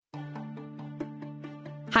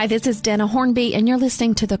Hi, this is Dana Hornby, and you're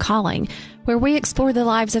listening to The Calling, where we explore the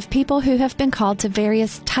lives of people who have been called to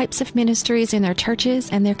various types of ministries in their churches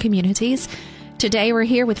and their communities. Today, we're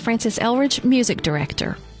here with Francis Eldridge, music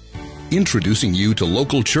director. Introducing you to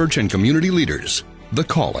local church and community leaders, The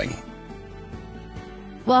Calling.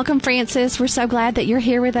 Welcome, Francis. We're so glad that you're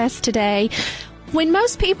here with us today. When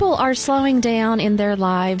most people are slowing down in their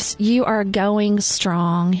lives, you are going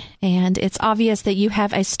strong, and it's obvious that you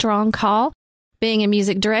have a strong call, being a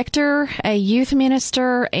music director, a youth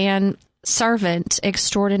minister, and servant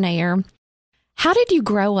extraordinaire. How did you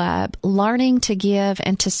grow up learning to give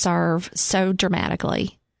and to serve so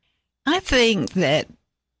dramatically? I think that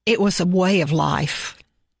it was a way of life.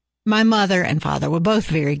 My mother and father were both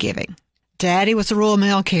very giving. Daddy was a Royal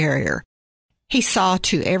Mail carrier. He saw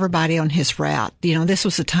to everybody on his route. You know, this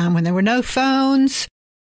was a time when there were no phones,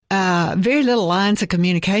 very little lines of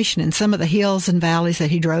communication in some of the hills and valleys that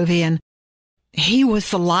he drove in. He was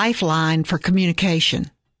the lifeline for communication.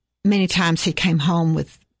 Many times he came home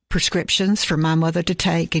with prescriptions for my mother to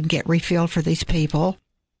take and get refilled for these people.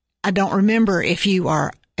 I don't remember if you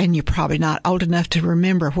are, and you're probably not old enough to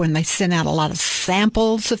remember when they sent out a lot of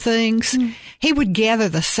samples of things. He would gather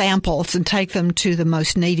the samples and take them to the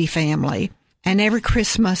most needy family. And every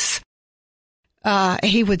Christmas,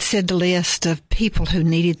 he would send a list of people who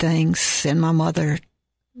needed things, and my mother,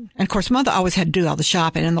 and of course, Mother always had to do all the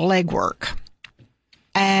shopping and the legwork.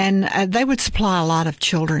 And they would supply a lot of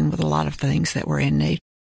children with a lot of things that were in need.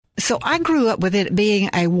 So I grew up with it being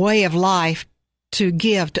a way of life to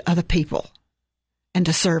give to other people and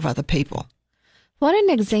to serve other people. What an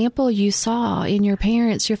example you saw in your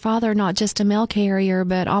parents, your father, not just a mail carrier,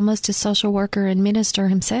 but almost a social worker and minister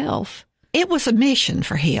himself. It was a mission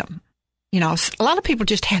for him. You know, a lot of people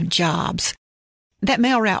just have jobs. That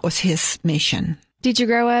mail route was his mission. Did you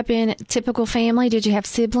grow up in a typical family? Did you have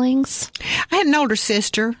siblings? I had an older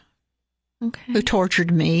sister who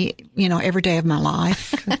tortured me, you know, every day of my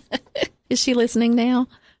life. Is she listening now,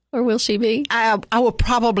 or will she be? I will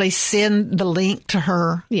probably send the link to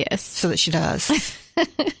her. Yes. So that she does.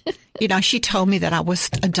 You know, she told me that I was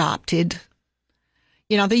adopted.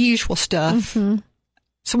 You know, the usual stuff. Mm-hmm.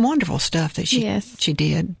 Some wonderful stuff that she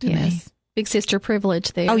did to me. Big sister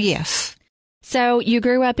privilege there. Oh, yes. So you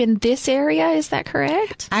grew up in this area, is that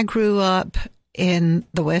correct? I grew up in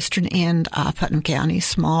the western end of Putnam County,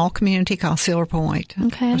 small community called Silver Point.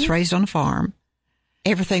 Okay. I was raised on a farm.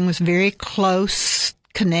 Everything was very close,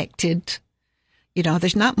 connected. You know,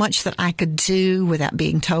 there's not much that I could do without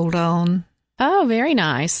being told on. Oh, very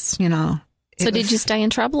nice. You know. So did you stay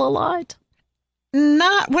in trouble a lot?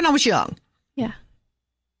 Not when I was young. Yeah.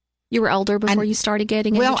 You were older before you started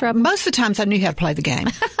getting into trouble? Well, most of the times I knew how to play the game.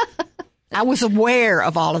 I was aware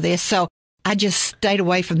of all of this, so I just stayed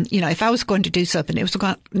away from, you know, if I was going to do something, it was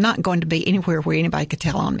not going to be anywhere where anybody could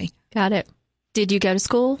tell on me. Got it. Did you go to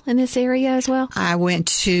school in this area as well? I went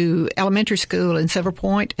to elementary school in Silver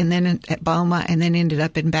Point, and then at Boma, and then ended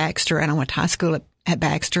up in Baxter, and I went to high school at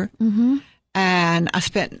Baxter. Mm-hmm. And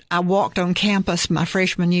I walked on campus my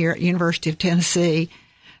freshman year at University of Tennessee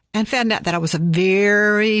and found out that I was a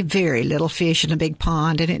very, very little fish in a big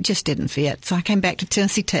pond, and it just didn't fit. So I came back to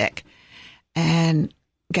Tennessee Tech and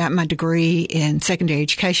got my degree in secondary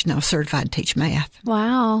education. I was certified to teach math.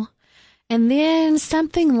 Wow. And then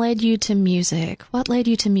something led you to music. What led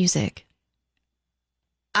you to music?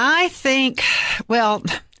 I think, well,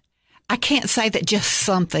 I can't say that just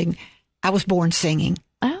something. I was born singing.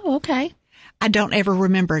 Oh, okay. I don't ever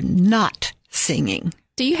remember not singing.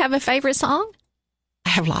 Do you have a favorite song? I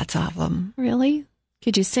have lots of them. Really?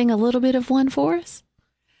 Could you sing a little bit of one for us?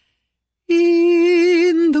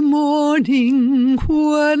 In the morning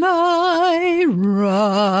when I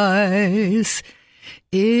rise,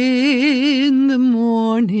 in the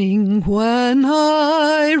morning when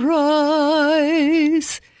I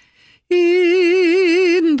rise,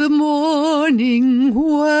 in the morning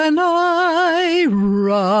when I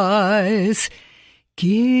rise,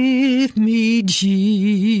 give me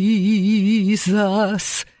Jesus,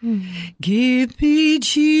 give me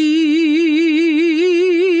Jesus,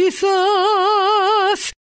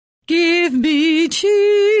 give me Jesus.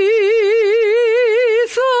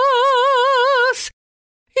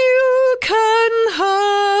 You can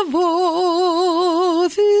have all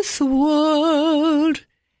this world,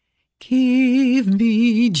 give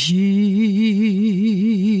me Jesus.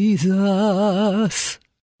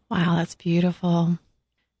 Wow, that's beautiful.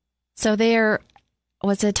 So there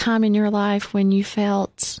was a time in your life when you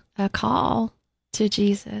felt a call to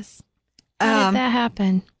Jesus. How did that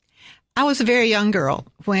happen? I was a very young girl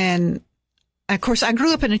when, of course, I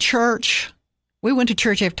grew up in a church. We went to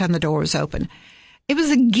church every time the door was open. It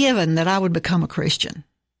was a given that I would become a Christian.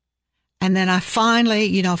 And then I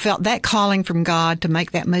finally, felt that calling from God to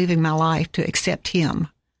make that move in my life to accept Him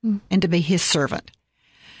and to be His servant.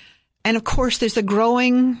 And of course, there's a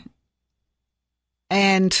growing,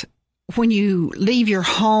 and when you leave your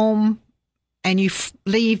home and you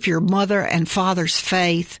leave your mother and father's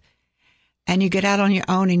faith and you get out on your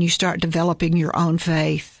own and you start developing your own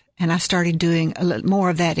faith. And I started doing a little more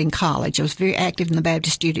of that in college. I was very active in the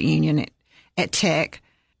Baptist Student Union at Tech.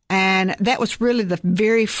 And that was really the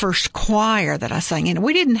very first choir that I sang in.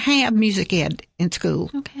 We didn't have music ed in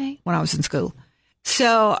school when I was in school.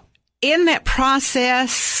 So in that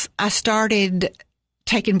process, I started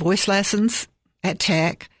taking voice lessons at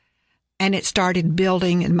Tech, and it started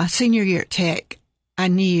building. In my senior year at Tech, I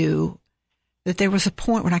knew that there was a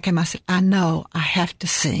point when I said, I know I have to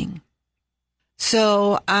sing.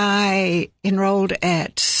 So I enrolled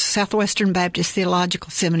at Southwestern Baptist Theological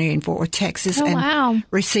Seminary in Fort Worth, Texas, and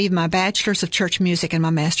received my Bachelor's of Church Music and my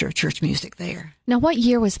Master of Church Music there. Now, what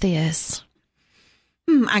year was this?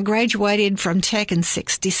 I graduated from Tech in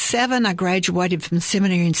 67. I graduated from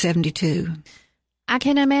seminary in 72. I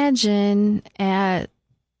can imagine at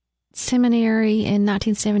seminary in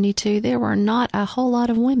 1972, there were not a whole lot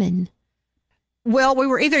of women. Well, we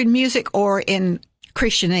were either in music or in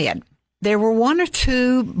Christian ed. There were one or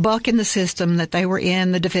two bucking the system that they were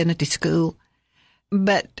in the divinity school.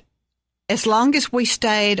 But as long as we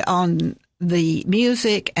stayed on the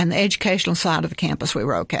music and the educational side of the campus, we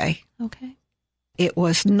were okay. Okay. It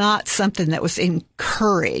was not something that was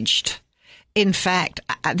encouraged. In fact,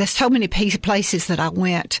 there's so many places that I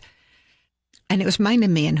went, and it was mainly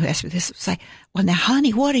men who asked me this, say, well, now,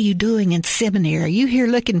 honey, what are you doing in seminary? Are you here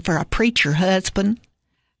looking for a preacher husband?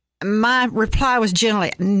 My reply was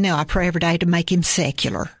generally, no, I pray every day to make him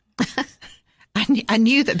secular. I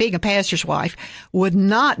knew that being a pastor's wife would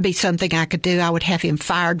not be something I could do. I would have him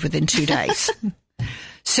fired within 2 days.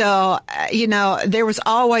 So, there was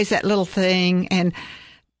always that little thing. And,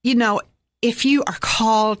 if you are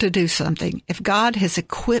called to do something, if God has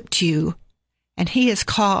equipped you and He has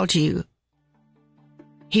called you,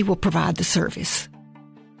 He will provide the service.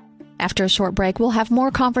 After a short break, we'll have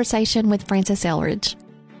more conversation with Frances Eldridge.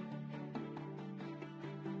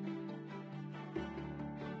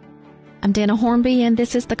 I'm Dana Hornby, and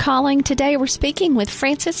this is The Calling. Today we're speaking with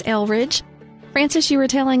Frances Eldridge. Frances, you were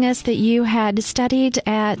telling us that you had studied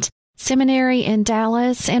at seminary in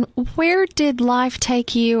Dallas. And where did life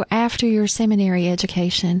take you after your seminary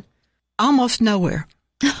education? Almost nowhere.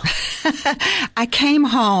 I came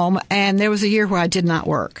home, and there was a year where I did not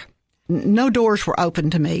work. No doors were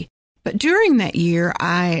open to me. But during that year,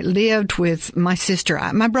 I lived with my sister.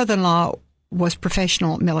 My brother-in-law was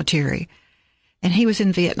professional military, and he was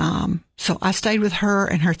in Vietnam. So I stayed with her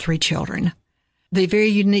and her 3 children. The very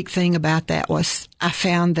unique thing about that was I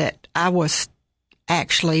found that I was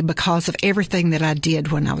actually, because of everything that I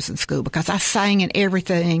did when I was in school, because I sang in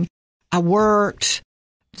everything, I worked,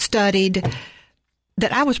 studied,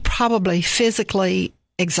 that I was probably physically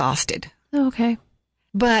exhausted. Okay.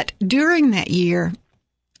 But during that year,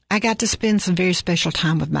 I got to spend some very special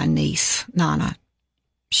time with my niece, Nana.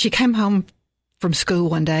 She came home from school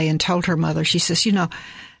one day and told her mother, she says,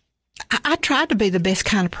 I tried to be the best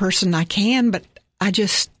kind of person I can, but I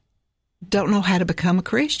just don't know how to become a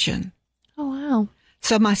Christian. Oh, wow.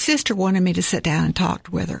 So my sister wanted me to sit down and talk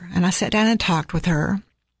with her. And I sat down and talked with her.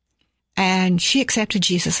 And she accepted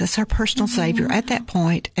Jesus as her personal Savior at that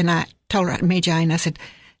point. And I told her, me, Jane, I said,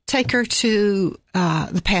 take her to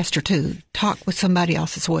the pastor too. Talk with somebody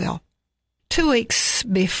else as well. 2 weeks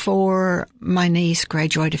before my niece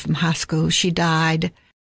graduated from high school, she died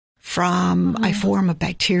from a form of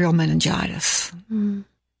bacterial meningitis. Mm.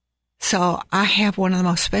 So I have one of the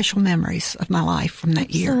most special memories of my life from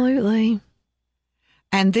that year. Absolutely.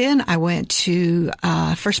 And then I went to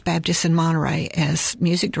First Baptist in Monterey as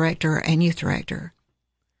music director and youth director.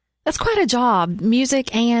 That's quite a job,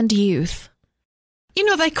 music and youth.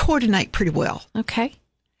 They coordinate pretty well. Okay.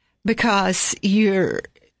 Because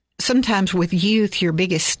sometimes with youth,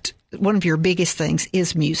 one of your biggest things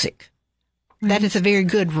is music. Right. That is a very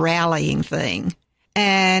good rallying thing.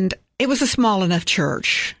 And it was a small enough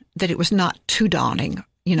church that it was not too daunting.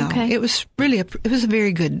 Okay. It was a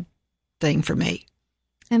very good thing for me.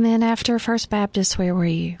 And then after First Baptist, where were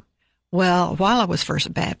you? Well, while I was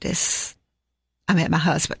First Baptist, I met my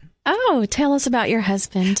husband. Oh, tell us about your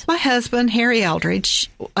husband. My husband, Harry Eldridge,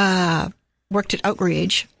 worked at Oak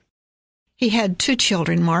Ridge. He had 2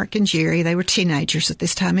 children, Mark and Jerry. They were teenagers at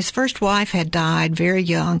this time. His first wife had died very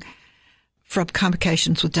young from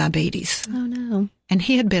complications with diabetes. Oh, no. And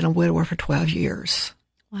he had been a widower for 12 years.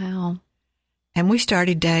 Wow. And we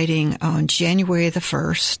started dating on January the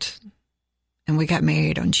 1st. and we got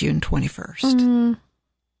married on June 21st.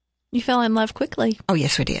 You fell in love quickly. Oh,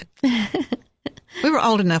 yes, we did. We were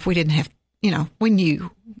old enough. We didn't have, we knew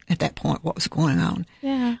at that point what was going on.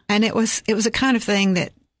 Yeah. And it was a kind of thing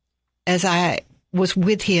that as I was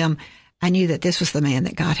with him, I knew that this was the man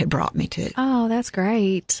that God had brought me to. Oh, that's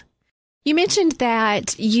great. You mentioned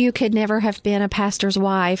that you could never have been a pastor's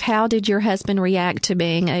wife. How did your husband react to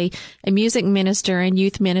being a music minister and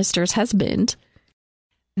youth minister's husband?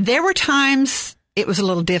 There were times it was a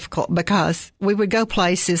little difficult because we would go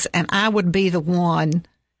places and I would be the one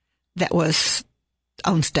that was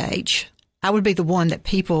on stage. I would be the one that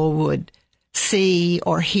people would see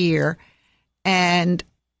or hear. And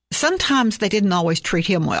sometimes they didn't always treat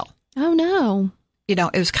him well. Oh, no.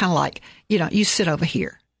 It was kind of like, you sit over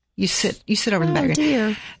here. You sit over in the back. Oh,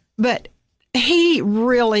 dear. But he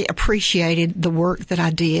really appreciated the work that I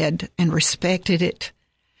did and respected it.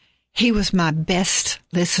 He was my best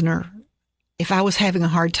listener. If I was having a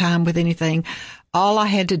hard time with anything, all I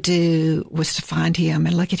had to do was to find him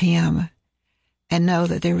and look at him and know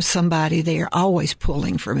that there was somebody there always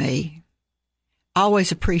pulling for me,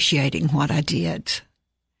 always appreciating what I did,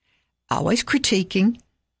 always critiquing,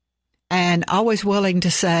 and always willing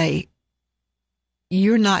to say,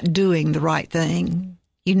 you're not doing the right thing.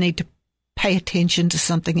 You need to pay attention to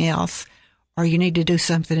something else, or you need to do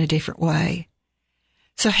something a different way.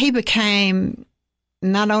 So he became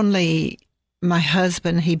not only my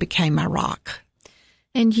husband, he became my rock.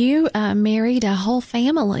 And you married a whole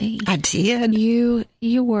family. I did. You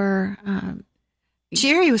were...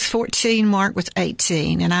 Jerry was 14, Mark was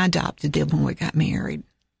 18, and I adopted them when we got married.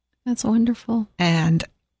 That's wonderful. And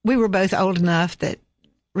we were both old enough that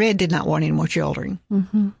Red did not want any more children.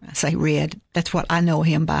 Mm-hmm. I say Red. That's what I know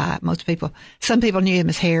him by. Some people knew him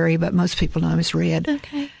as Harry, but most people know him as Red.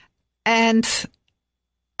 Okay. And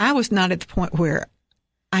I was not at the point where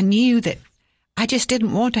I knew that I just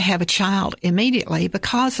didn't want to have a child immediately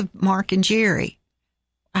because of Mark and Jerry.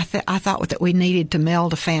 I thought that we needed to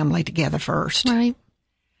meld a family together first. Right.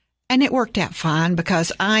 And it worked out fine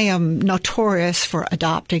because I am notorious for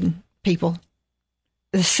adopting people.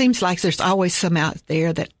 It seems like there's always some out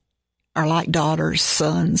there that are like daughters,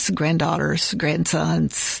 sons, granddaughters,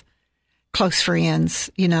 grandsons, close friends.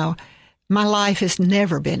 My life has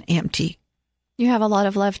never been empty. You have a lot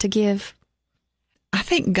of love to give. I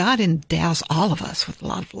think God endows all of us with a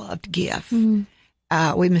lot of love to give. Mm.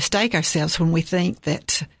 We mistake ourselves when we think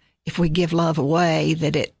that if we give love away,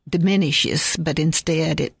 that it diminishes, but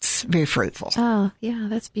instead it's very fruitful. Oh, yeah,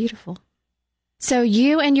 that's beautiful. So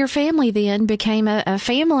you and your family then became a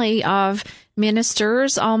family of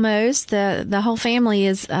ministers almost. The whole family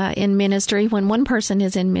is in ministry when one person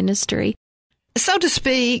is in ministry. So to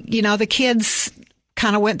speak, the kids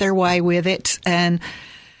kind of went their way with it. And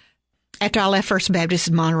after I left First Baptist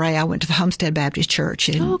in Monterey, I went to the Homestead Baptist Church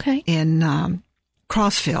in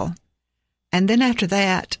Crossville. And then after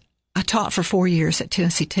that, I taught for 4 years at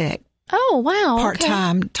Tennessee Tech. Oh, wow.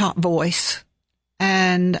 Part-time, taught voice.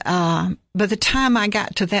 And by the time I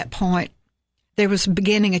got to that point, there was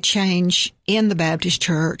beginning a change in the Baptist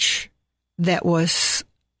church that was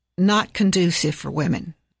not conducive for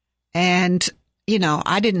women. And,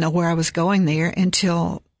 I didn't know where I was going there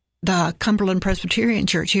until the Cumberland Presbyterian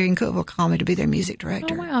Church here in Cookeville called me to be their music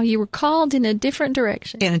director. Oh, wow. You were called in a different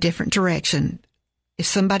direction. In a different direction. If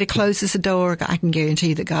somebody closes a door, I can guarantee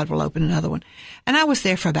you that God will open another one. And I was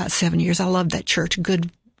there for about 7 years. I loved that church.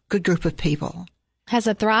 Good group of people. Has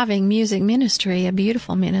a thriving music ministry, a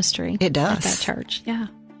beautiful ministry. It does. At that church, yeah.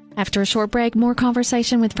 After a short break, more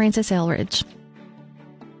conversation with Frances Eldridge.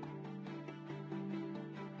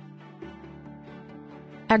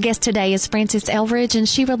 Our guest today is Frances Eldridge, and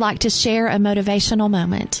she would like to share a motivational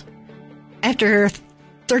moment. After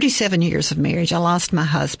 37 years of marriage, I lost my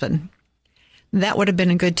husband. That would have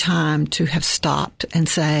been a good time to have stopped and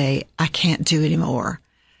say, I can't do anymore.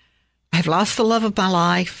 I've lost the love of my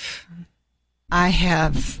life. I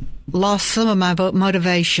have lost some of my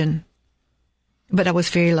motivation, but I was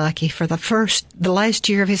very lucky. For the last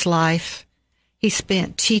year of his life, he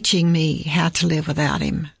spent teaching me how to live without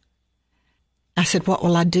him. I said, what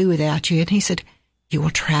will I do without you? And he said, you will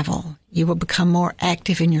travel. You will become more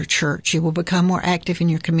active in your church. You will become more active in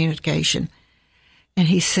your communication. And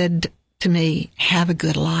he said to me, have a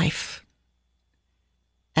good life.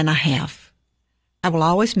 And I have. I will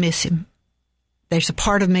always miss him. There's a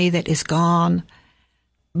part of me that is gone,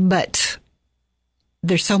 but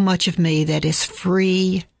there's so much of me that is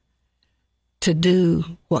free to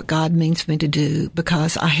do what God means me to do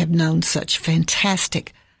because I have known such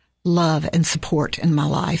fantastic love and support in my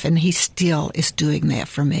life, and he still is doing that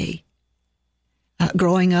for me.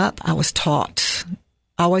 Growing up, I was taught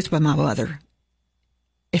always by my mother,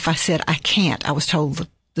 if I said I can't. I was told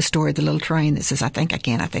the story of the little train that says, I think I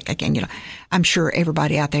can, I think I can. I'm sure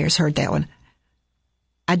everybody out there has heard that one.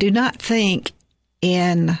 I do not think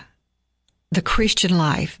in the Christian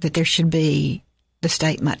life that there should be the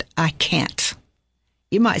statement, I can't.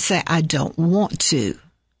 You might say, I don't want to.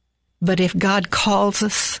 But if God calls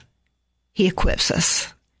us, He equips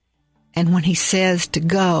us. And when He says to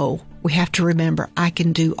go, we have to remember, I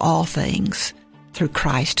can do all things through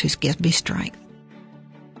Christ who gives me strength.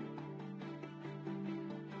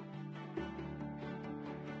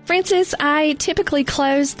 Frances, I typically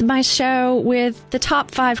close my show with the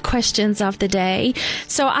top 5 questions of the day.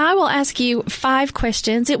 So I will ask you 5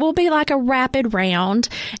 questions. It will be like a rapid round,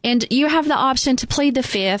 and you have the option to plead the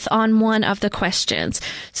fifth on one of the questions.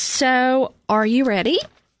 So are you ready?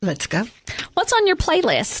 Let's go. What's on your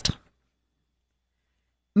playlist?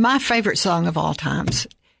 My favorite song of all times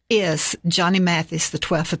is Johnny Mathis, The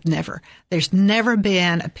 12th of Never. There's never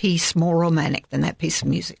been a piece more romantic than that piece of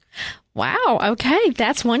music. Wow. Okay.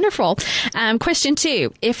 That's wonderful. Question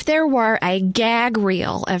 2. If there were a gag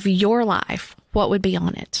reel of your life, what would be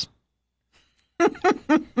on it?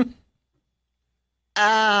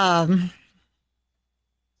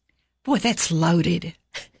 Boy, that's loaded.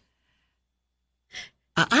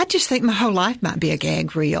 I just think my whole life might be a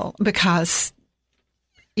gag reel because,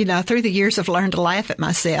 through the years I've learned to laugh at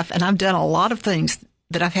myself, and I've done a lot of things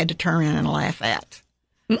that I've had to turn around and laugh at.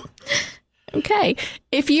 Okay.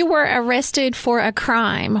 If you were arrested for a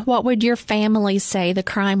crime, what would your family say the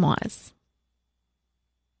crime was?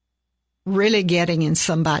 Really getting in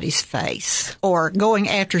somebody's face or going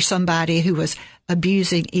after somebody who was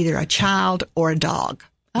abusing either a child or a dog,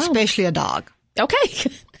 especially a dog.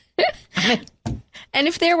 Okay. And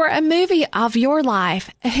if there were a movie of your life,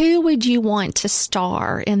 who would you want to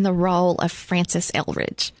star in the role of Frances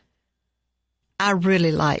Eldridge? I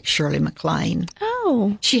really like Shirley MacLaine.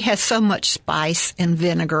 Oh. She has so much spice and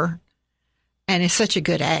vinegar and is such a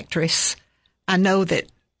good actress. I know that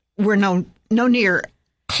we're no near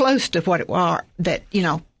close to what it are that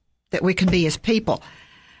we can be as people,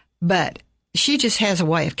 but she just has a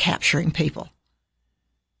way of capturing people.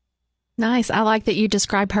 Nice. I like that you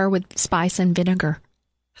describe her with spice and vinegar.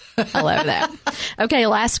 I love that. Okay,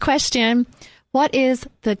 last question. What is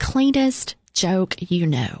the cleanest joke you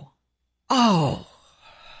know? Oh,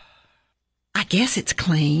 I guess it's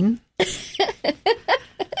clean.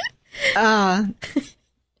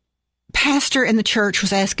 Pastor in the church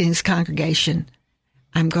was asking his congregation,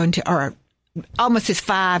 almost his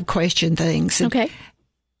 5-question things. Okay.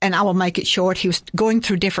 And I will make it short. He was going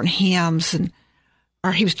through different hymns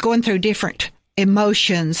or he was going through different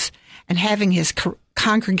emotions and having his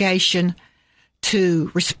congregation to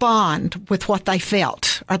respond with what they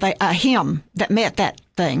felt or a hymn that met that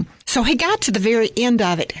thing. So he got to the very end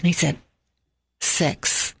of it and he said,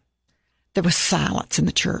 sex. There was silence in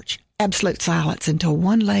the church, absolute silence, until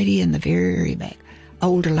one lady in the very back,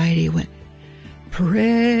 older lady, went,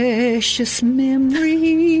 precious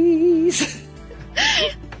memories.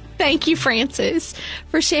 Thank you, Frances,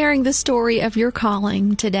 for sharing the story of your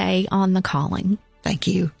calling today on The Calling. Thank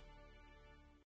you.